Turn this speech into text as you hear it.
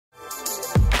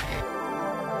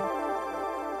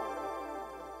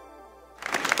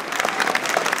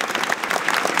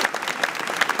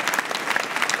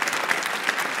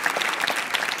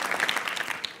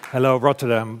Hello,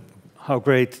 Rotterdam. How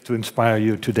great to inspire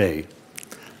you today.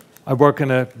 I work in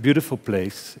a beautiful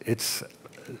place. It's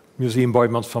Museum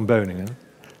Boijmans Van Beuningen.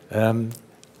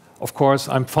 Of course,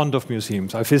 I'm fond of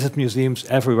museums. I visit museums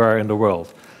everywhere in the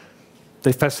world.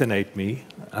 They fascinate me,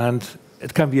 and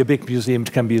it can be a big museum,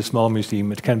 it can be a small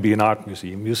museum, it can be an art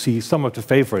museum. You see some of the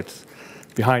favorites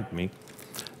behind me.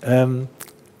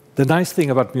 The nice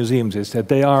thing about museums is that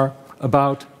they are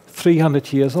about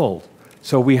 300 years old.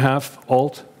 So we have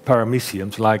old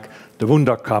parameciums, like the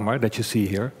Wunderkammer that you see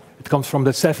here. It comes from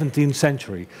the 17th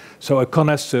century. So a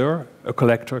connoisseur, a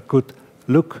collector, could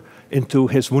look into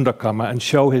his Wunderkammer and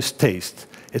show his taste.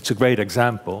 It's a great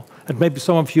example. And maybe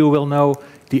some of you will know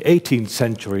the 18th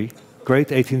century, great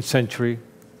 18th century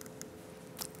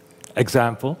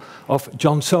example of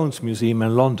John Soane's museum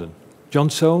in London. John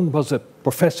Soane was a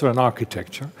professor in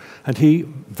architecture, and he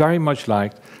very much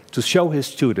liked to show his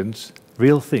students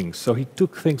real things. So he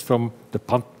took things from the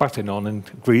Parthenon in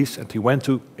Greece, and he went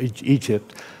to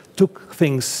Egypt, took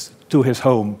things to his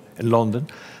home in London,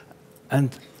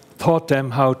 and taught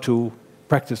them how to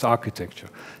practice architecture.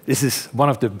 This is one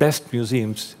of the best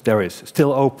museums there is,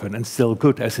 still open and still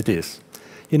good as it is.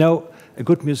 You know, a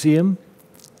good museum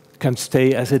can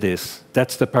stay as it is.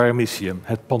 That's the paramecium,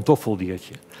 het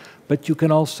pantoffeldiertje. But you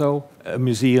can also, a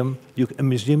museum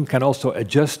can also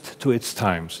adjust to its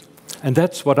times. And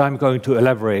that's what I'm going to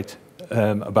elaborate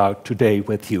about today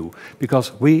with you,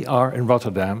 because we are in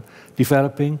Rotterdam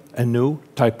developing a new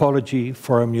typology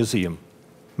for a museum.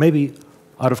 Maybe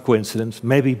out of coincidence,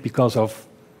 maybe because of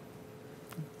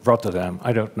Rotterdam,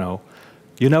 I don't know.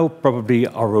 You know probably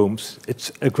our rooms.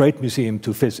 It's a great museum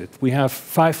to visit. We have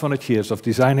 500 years of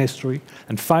design history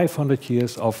and 500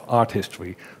 years of art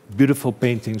history. Beautiful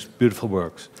paintings, beautiful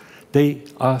works. They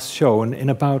are shown in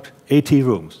about 80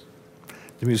 rooms.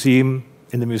 The museum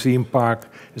in the museum park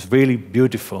is really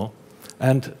beautiful,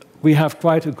 and we have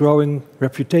quite a growing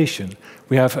reputation.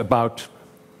 We have about,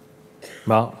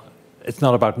 well, it's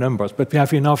not about numbers, but we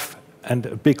have enough and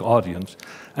a big audience.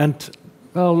 And,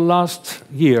 well, last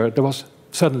year there was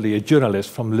suddenly a journalist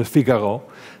from Le Figaro.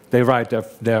 They write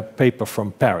their paper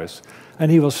from Paris, and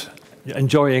he was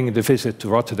enjoying the visit to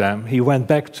Rotterdam. He went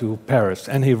back to Paris,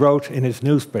 and he wrote in his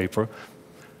newspaper,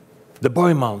 "The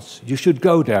Boijmans, you should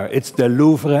go there. It's the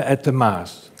Louvre at the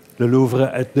Maas, the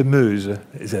Louvre at the Meuse."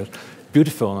 Is it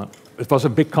beautiful? It was a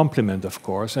big compliment, of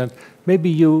course, and maybe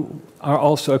you are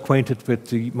also acquainted with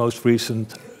the most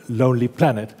recent Lonely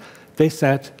Planet. They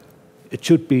said it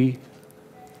should be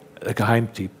a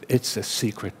Geheimtipp. It's a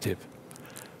secret tip.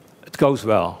 It goes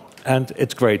well, and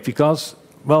it's great because,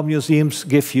 well, museums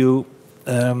give you,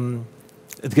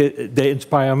 they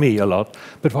inspire me a lot.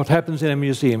 But what happens in a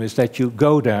museum is that you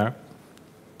go there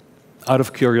out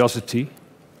of curiosity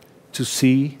to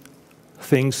see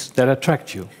things that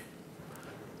attract you.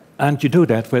 And you do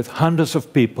that with hundreds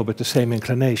of people with the same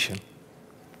inclination.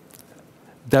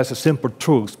 There's a simple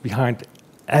truth behind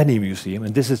any museum,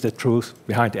 and this is the truth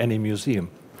behind any museum.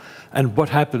 And what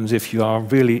happens if you are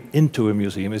really into a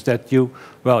museum is that you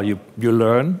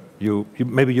learn,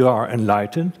 maybe you are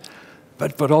enlightened,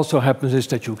 but what also happens is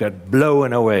that you get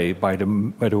blown away by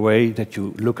the way that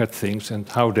you look at things and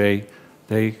how they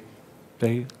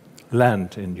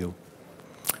land in you.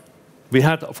 We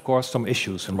had, of course, some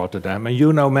issues in Rotterdam, and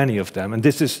you know many of them. And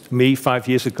this is me 5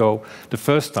 years ago, the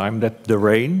first time that the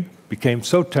rain became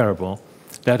so terrible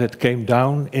that it came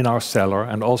down in our cellar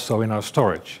and also in our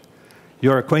storage.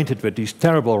 You're acquainted with these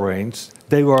terrible rains.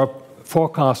 They were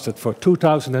forecasted for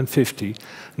 2050.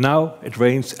 Now it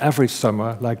rains every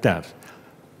summer like that.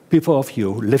 People of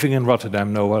you living in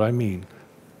Rotterdam know what I mean.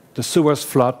 The sewers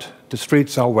flood, the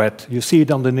streets are wet. You see it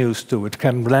on the news too. It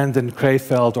can land in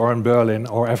Rietveld or in Berlin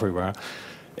or everywhere.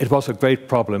 It was a great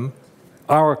problem.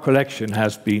 Our collection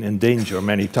has been in danger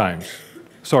many times.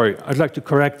 Sorry, I'd like to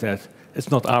correct that.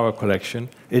 It's not our collection,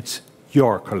 it's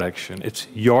your collection. It's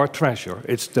your treasure.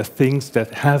 It's the things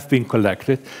that have been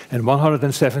collected in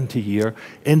 170 years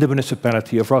in the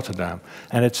municipality of Rotterdam.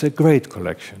 And it's a great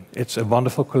collection. It's a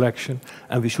wonderful collection,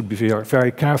 and we should be very,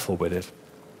 very careful with it.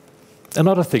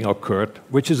 Another thing occurred,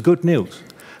 which is good news.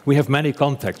 We have many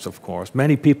contacts, of course.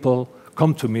 Many people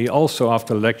come to me also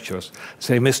after lectures,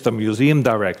 say, "Mr. Museum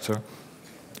Director,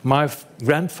 my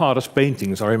grandfather's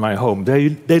paintings are in my home.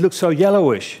 They look so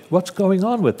yellowish. What's going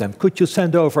on with them? Could you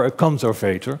send over a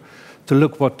conservator to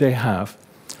look what they have?"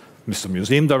 "Mr.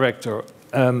 Museum Director,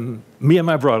 me and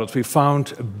my brothers, we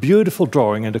found a beautiful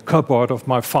drawing in the cupboard of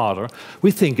my father.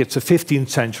 We think it's a 15th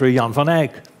century Jan van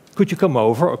Eyck. Could you come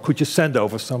over, or could you send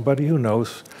over somebody who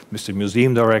knows?" "Mr.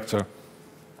 Museum Director,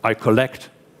 I collect.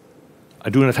 I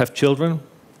do not have children.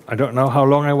 I don't know how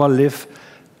long I will live.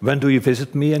 when do you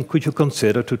visit me, and could you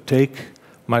consider to take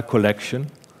my collection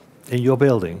in your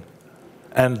building?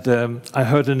 And I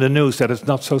heard in the news that it's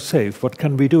not so safe. What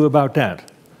can we do about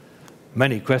that?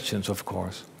 Many questions, of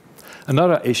course.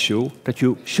 Another issue that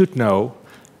you should know,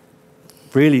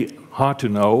 really hard to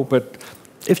know, but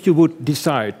if you would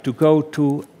decide to go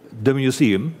to the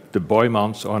museum, the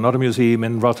Boijmans or another museum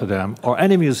in Rotterdam, or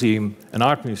any museum, an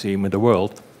art museum in the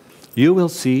world, you will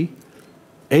see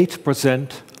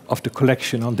 8% of the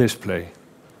collection on display.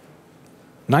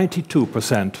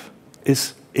 92%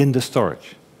 is in the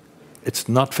storage. It's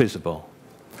not visible.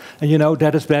 And you know,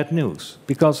 that is bad news,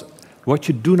 because what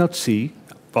you do not see,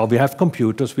 well, we have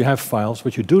computers, we have files,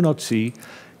 what you do not see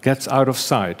gets out of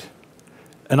sight.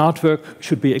 An artwork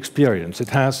should be experienced. It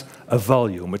has a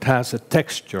volume, it has a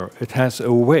texture, it has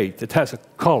a weight, it has a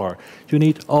color. You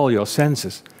need all your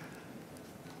senses.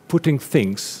 Putting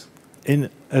things in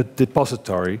a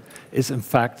depository is in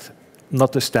fact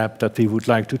not the step that we would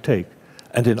like to take.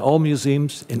 And in all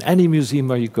museums, in any museum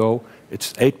where you go,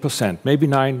 it's 8%, maybe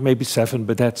 9, maybe 7,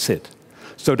 but that's it.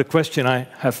 So the question I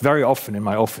have very often in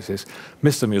my office is,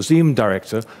 Mr. Museum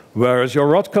Director, where is your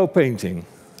Rothko painting?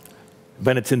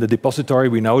 When it's in the depository,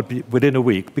 we know it within a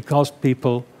week, because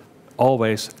people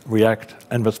always react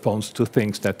and respond to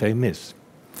things that they miss.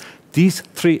 These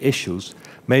three issues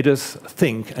made us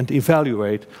think and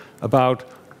evaluate about,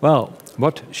 well,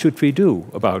 what should we do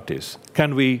about this?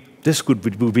 This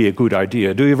would be a good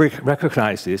idea. Do you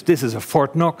recognize this? This is a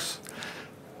Fort Knox.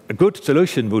 A good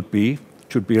solution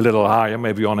should be a little higher,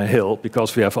 maybe on a hill,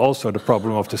 because we have also the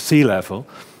problem of the sea level.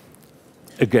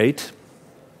 A gate,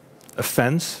 a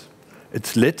fence,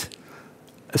 it's lit,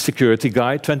 a security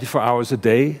guy 24 hours a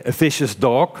day, a vicious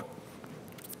dog.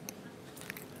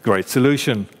 Great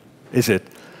solution, is it?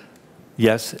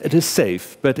 Yes, it is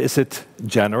safe, but is it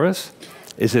generous?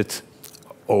 Is it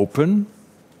open?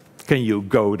 Can you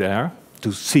go there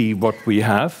to see what we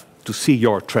have, to see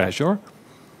your treasure?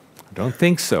 I don't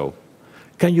think so.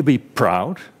 Can you be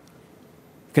proud?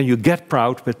 Can you get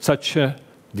proud with such a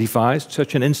device,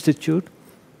 such an institute?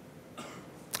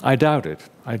 I doubt it.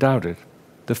 I doubt it.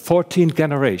 The 14th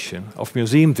generation of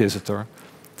museum visitor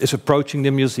is approaching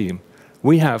the museum.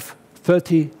 We have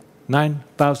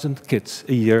 39,000 kids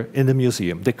a year in the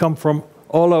museum. They come from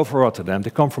all over Rotterdam.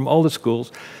 They come from all the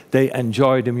schools. They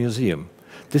enjoy the museum.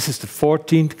 This is the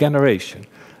 14th generation.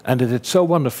 And it is so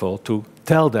wonderful to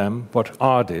tell them what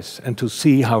art is and to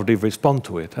see how they respond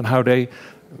to it and how they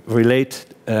relate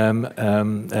to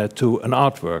an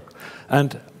artwork.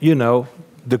 And, you know,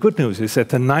 the good news is that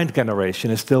the 9th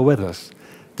generation is still with us.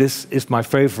 This is my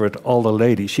favorite older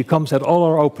lady. She comes at all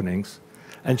our openings,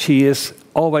 and she is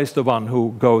always the one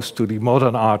who goes to the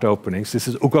modern art openings. This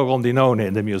is Ugo Rondinone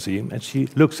in the museum, and she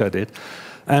looks at it,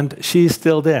 and she is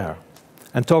still there.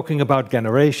 And talking about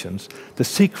generations, the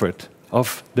secret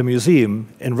of the museum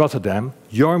in Rotterdam,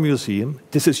 your museum,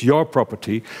 this is your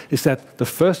property, is that the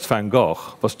first Van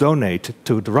Gogh was donated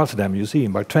to the Rotterdam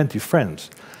Museum by 20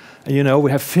 friends. And you know, we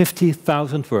have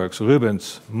 50,000 works,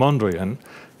 Rubens, Mondrian,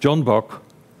 John Bock,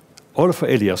 Oliver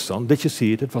Eliasson. Did you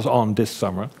see it? It was on this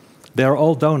summer. They are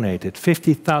all donated,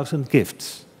 50,000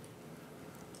 gifts.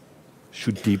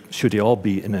 Should they all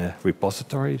be in a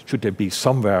repository? Should they be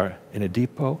somewhere in a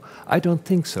depot? I don't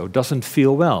think so. Doesn't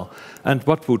feel well. And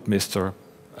what would Mr.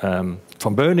 Van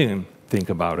Beuningen think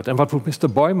about it? And what would Mr.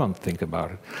 Boijmans think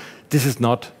about it? This is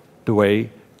not the way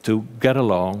to get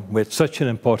along with such an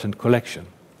important collection.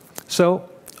 So,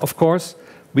 of course,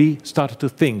 we started to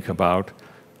think about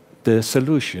the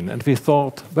solution. And we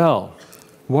thought, well,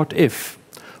 what if?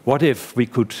 What if we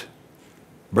could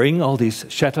bring all these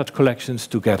shattered collections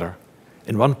together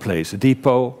in one place, a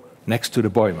depot next to the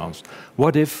Boijmans?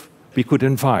 What if we could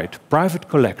invite private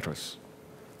collectors,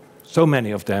 so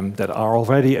many of them that are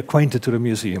already acquainted to the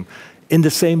museum, in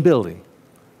the same building,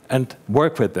 and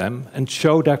work with them and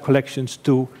show their collections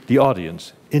to the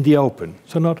audience in the open,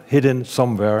 so not hidden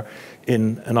somewhere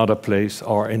in another place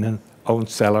or in an own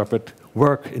cellar, but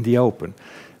work in the open.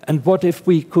 And what if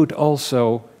we could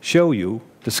also show you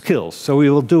the skills? So we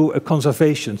will do a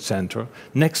conservation center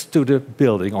next to the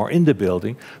building or in the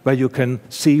building, where you can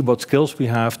see what skills we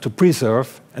have to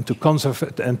preserve and to conserve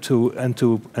and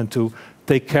to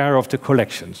take care of the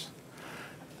collections.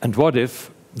 And what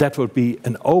if that would be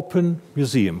an open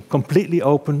museum, completely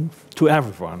open to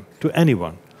everyone, to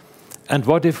anyone? And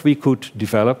what if we could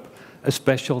develop a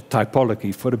special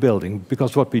typology for the building?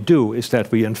 Because what we do is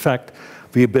that we, in fact,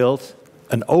 we build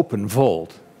an open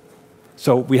vault.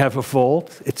 So we have a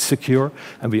vault, it's secure,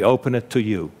 and we open it to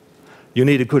you. You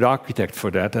need a good architect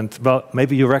for that. And well,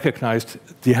 maybe you recognized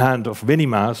the hand of Winnie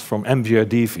Maas from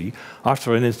MGR-DV.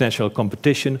 After an international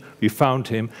competition, we found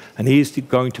him, and he is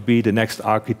going to be the next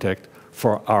architect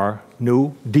for our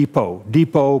new depot,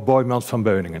 Depot Boijmans Van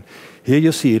Beuningen. Here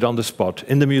you see it on the spot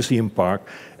in the museum park,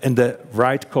 in the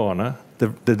right corner,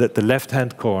 the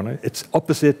left-hand corner. It's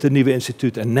opposite the Nieuwe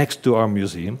Instituut and next to our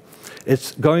museum.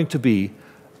 It's going to be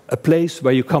a place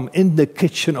where you come in the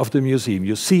kitchen of the museum.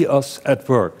 You see us at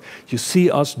work. You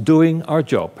see us doing our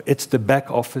job. It's the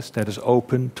back office that is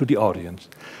open to the audience.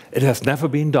 It has never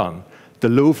been done. The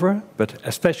Louvre, but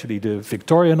especially the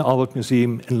Victoria and Albert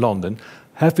Museum in London,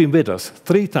 have been with us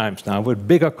 3 times now with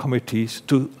bigger committees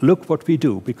to look what we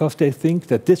do, because they think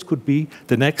that this could be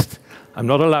the next, I'm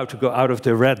not allowed to go out of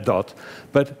the red dot,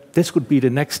 but this could be the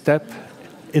next step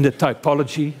in the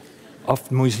typology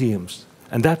of museums.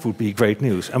 And that would be great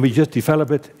news. And we just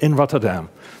developed it in Rotterdam.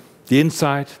 The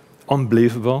inside,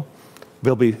 unbelievable,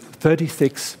 will be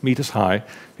 36 meters high.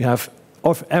 We have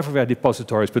everywhere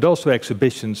depositories, but also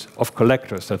exhibitions of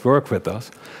collectors that work with us,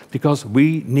 because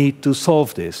we need to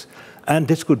solve this. And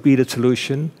this could be the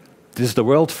solution. This is the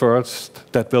world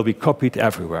first that will be copied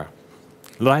everywhere.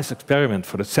 Nice experiment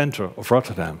for the center of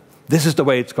Rotterdam. This is the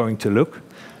way it's going to look.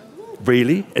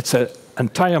 Really, it's an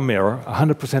entire mirror,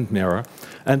 100% mirror.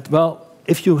 And well,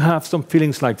 if you have some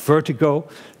feelings like vertigo,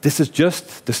 this is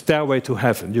just the stairway to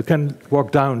heaven. You can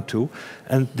walk down to,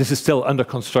 and this is still under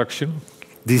construction,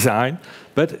 design,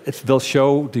 but it will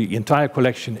show the entire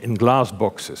collection in glass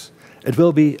boxes. It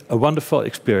will be a wonderful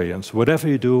experience. Whatever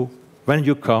you do, when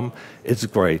you come, it's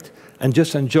great. And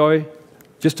just enjoy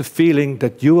just the feeling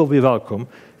that you will be welcome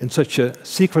in such a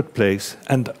secret place.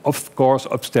 And of course,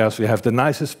 upstairs we have the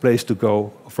nicest place to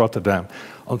go of Rotterdam.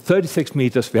 On 36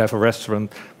 meters we have a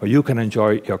restaurant where you can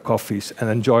enjoy your coffees and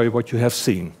enjoy what you have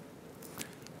seen.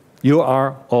 You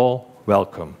are all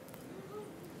welcome.